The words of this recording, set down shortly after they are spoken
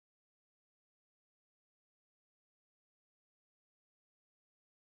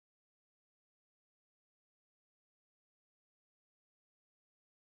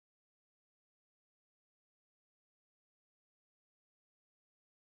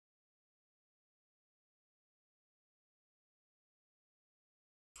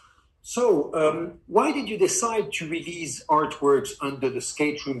Why did you decide to release artworks under the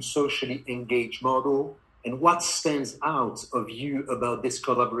SKATEROOM socially engaged model? And what stands out of you about this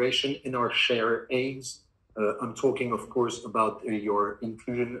collaboration in our share aims? I'm talking, of course, about your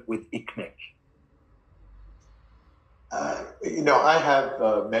inclusion with ICMEC. I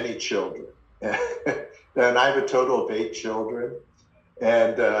have many children, and I have a total of 8 children,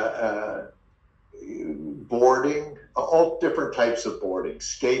 and boarding, all different types of boarding,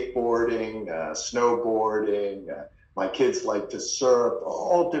 skateboarding, snowboarding. My kids like to surf,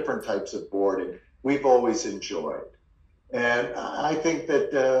 all different types of boarding. We've always enjoyed. And I think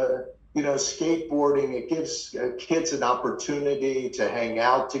that, skateboarding, it gives kids an opportunity to hang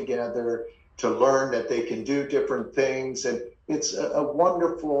out together, to learn that they can do different things. And it's a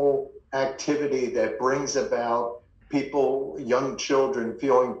wonderful activity that brings about people, young children,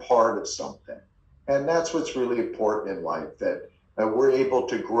 feeling part of something. And that's what's really important in life, that we're able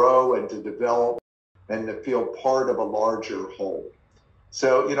to grow and to develop and to feel part of a larger whole.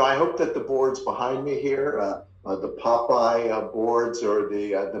 So, I hope that the boards behind me here, the Popeye boards or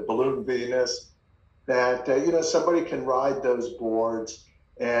the Balloon Venus, that, somebody can ride those boards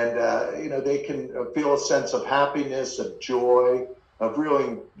and, they can feel a sense of happiness, of joy, of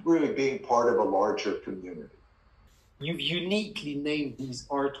really being part of a larger community. You've uniquely named these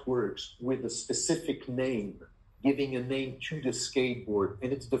artworks with a specific name, giving a name to the skateboard.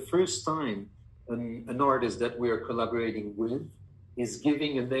 And it's the first time an artist that we are collaborating with is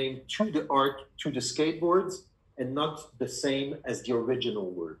giving a name to the art, to the skateboards, and not the same as the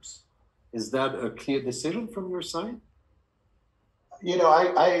original works. Is that a clear decision from your side?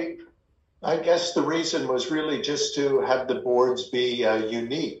 I guess the reason was really just to have the boards be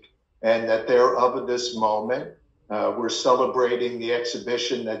unique and that they're of this moment. We're celebrating the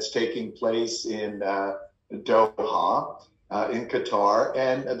exhibition that's taking place in Doha, in Qatar,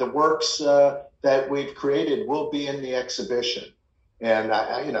 and the works that we've created will be in the exhibition. And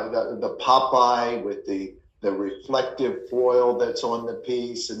the Popeye with the reflective foil that's on the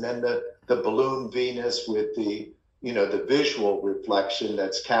piece, and then the Balloon Venus with the visual reflection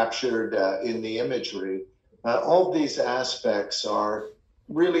that's captured in the imagery. All these aspects are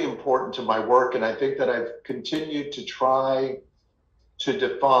really important to my work, and I think that I've continued to try to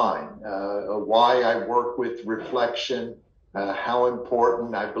define why I work with reflection, how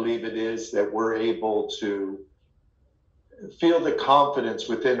important I believe it is that we're able to feel the confidence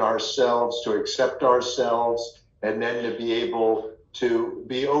within ourselves, to accept ourselves, and then to be able to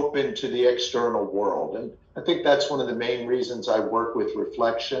be open to the external world. And I think that's one of the main reasons I work with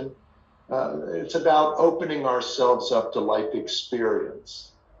reflection. It's about opening ourselves up to life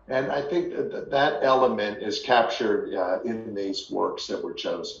experience. And I think that element is captured in these works that were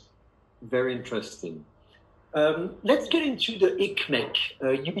chosen. Very interesting. Let's get into the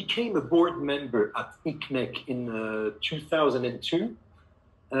ICMEC. You became a board member at ICMEC in 2002.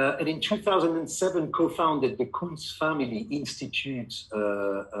 And in 2007, co-founded the Koons Family Institute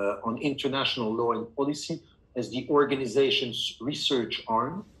on International Law and Policy as the organization's research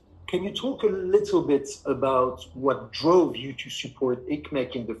arm. Can you talk a little bit about what drove you to support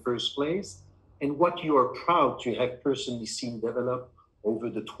ICMEC in the first place and what you are proud to have personally seen develop over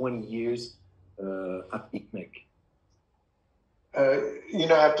the 20 years at ICMEC? I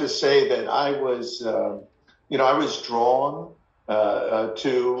have to say that I was drawn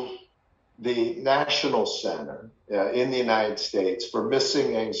to the National Center in the United States for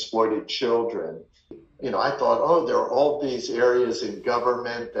Missing and Exploited Children. I thought, there are all these areas in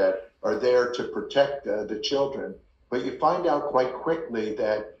government that are there to protect the children. But you find out quite quickly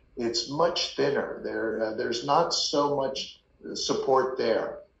that it's much thinner. There's not so much support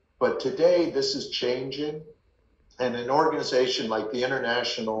there. But today, this is changing. And an organization like the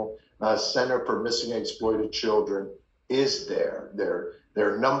International Center for Missing and Exploited Children is there. There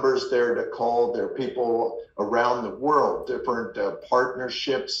are numbers there to call. There are people around the world, different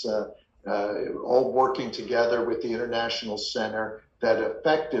partnerships, all working together with the International Center that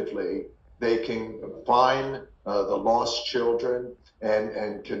effectively they can find the lost children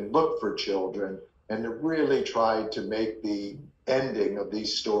and can look for children and to really try to make the ending of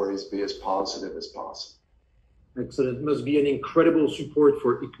these stories be as positive as possible. Excellent. It must be an incredible support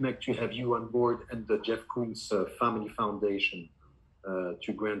for ICMEC to have you on board and the JEFF KOONS Family Foundation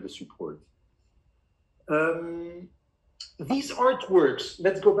to grant the support. These artworks,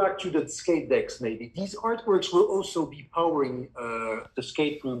 let's go back to the skate decks maybe. These artworks will also be powering the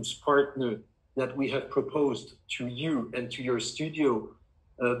SKATEROOM's partner that we have proposed to you and to your studio,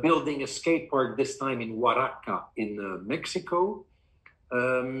 building a skate park, this time in Oaxaca in Mexico.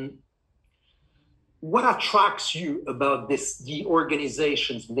 what attracts you about the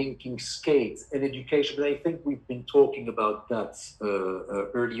organizations linking skate and education? And I think we've been talking about that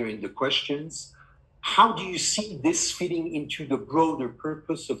earlier in the questions. How do you see this fitting into the broader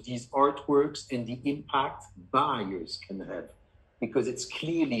purpose of these artworks and the impact buyers can have? Because it's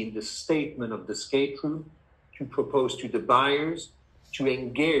clearly in the statement of the skate room to propose to the buyers to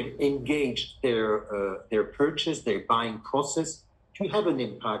engage their purchase, their buying process, to have an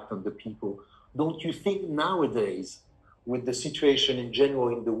impact on the people. Don't you think nowadays, with the situation in general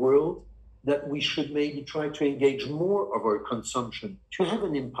in the world, that we should maybe try to engage more of our consumption to have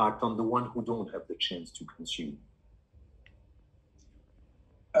an impact on the one who don't have the chance to consume?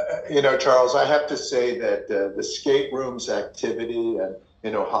 Charles, I have to say that the skate room's activity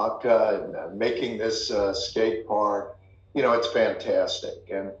in Oaxaca and making this skate park, it's fantastic.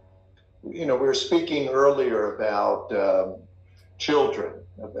 And, we were speaking earlier about children,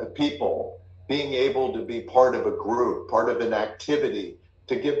 people being able to be part of a group, part of an activity,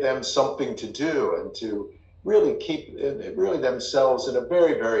 to give them something to do and to really keep themselves in a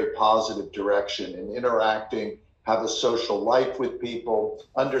very, very positive direction in interacting, have a social life with people,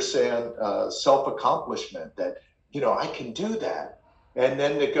 understand self-accomplishment, that, I can do that. And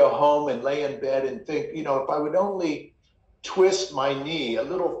then to go home and lay in bed and think, if I would only twist my knee a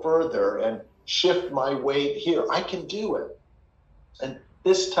little further and shift my weight here, I can do it. And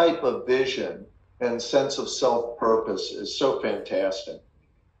this type of vision and sense of self-purpose is so fantastic.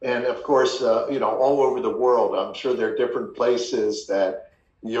 And of course, all over the world, I'm sure there are different places that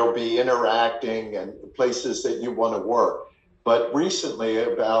you'll be interacting and places that you want to work. But recently,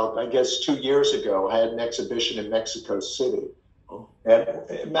 about, 2 years ago, I had an exhibition in Mexico City. And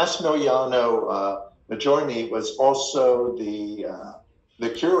Massimiliano Maggiorni was also the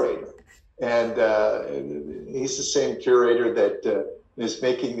curator. And he's the same curator that is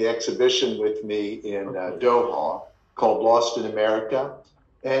making the exhibition with me in Doha called Lost in America.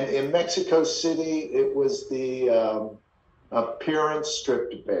 And in Mexico City, it was the appearance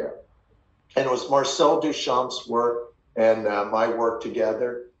stripped bare. And it was Marcel Duchamp's work and my work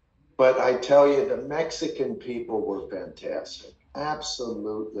together. But I tell you, the Mexican people were fantastic.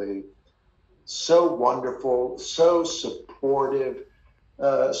 Absolutely. So wonderful, so supportive,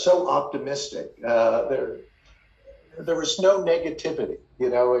 so optimistic. There was no negativity.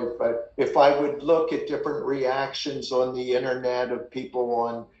 If I would look at different reactions on the internet of people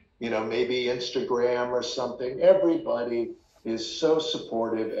on, maybe Instagram or something, everybody is so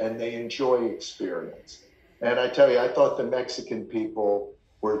supportive and they enjoy experience. And I tell you, I thought the Mexican people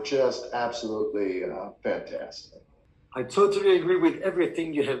were just absolutely fantastic. I totally agree with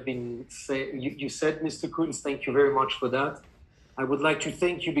everything you have been saying. You said, Mr. Koons, thank you very much for that. I would like to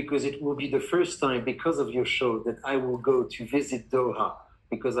thank you because it will be the first time, because of your show, that I will go to visit Doha,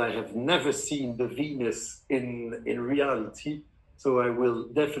 because I have never seen the Venus in reality. So I will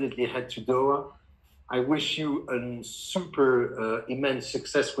definitely head to Doha. I wish you a super immense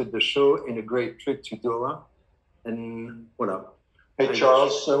success with the show and a great trip to Doha. And voilà. Hey,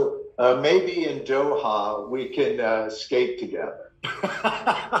 Charles, so maybe in Doha we can skate together.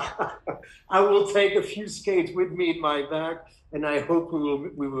 I will take a few skates with me in my bag, and I hope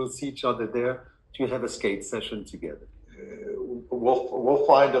we will see each other there to have a skate session together. We'll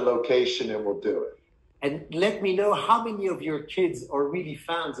find a location and we'll do it. And let me know how many of your kids are really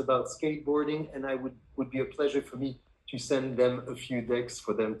fans about skateboarding, and I would be a pleasure for me to send them a few decks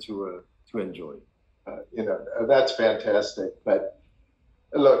for them to enjoy. That's fantastic. But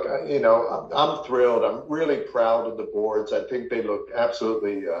look, I'm thrilled. I'm really proud of the boards. I think they look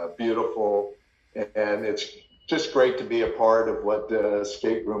absolutely beautiful, and it's just great to be a part of what the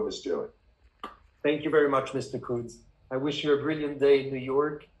skate room is doing. Thank you very much, Mr. Koons. I wish you a brilliant day in New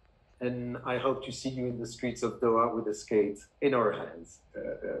York, and I hope to see you in the streets of Doha with a skate in our hands.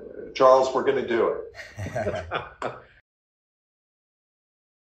 Charles, we're going to do it.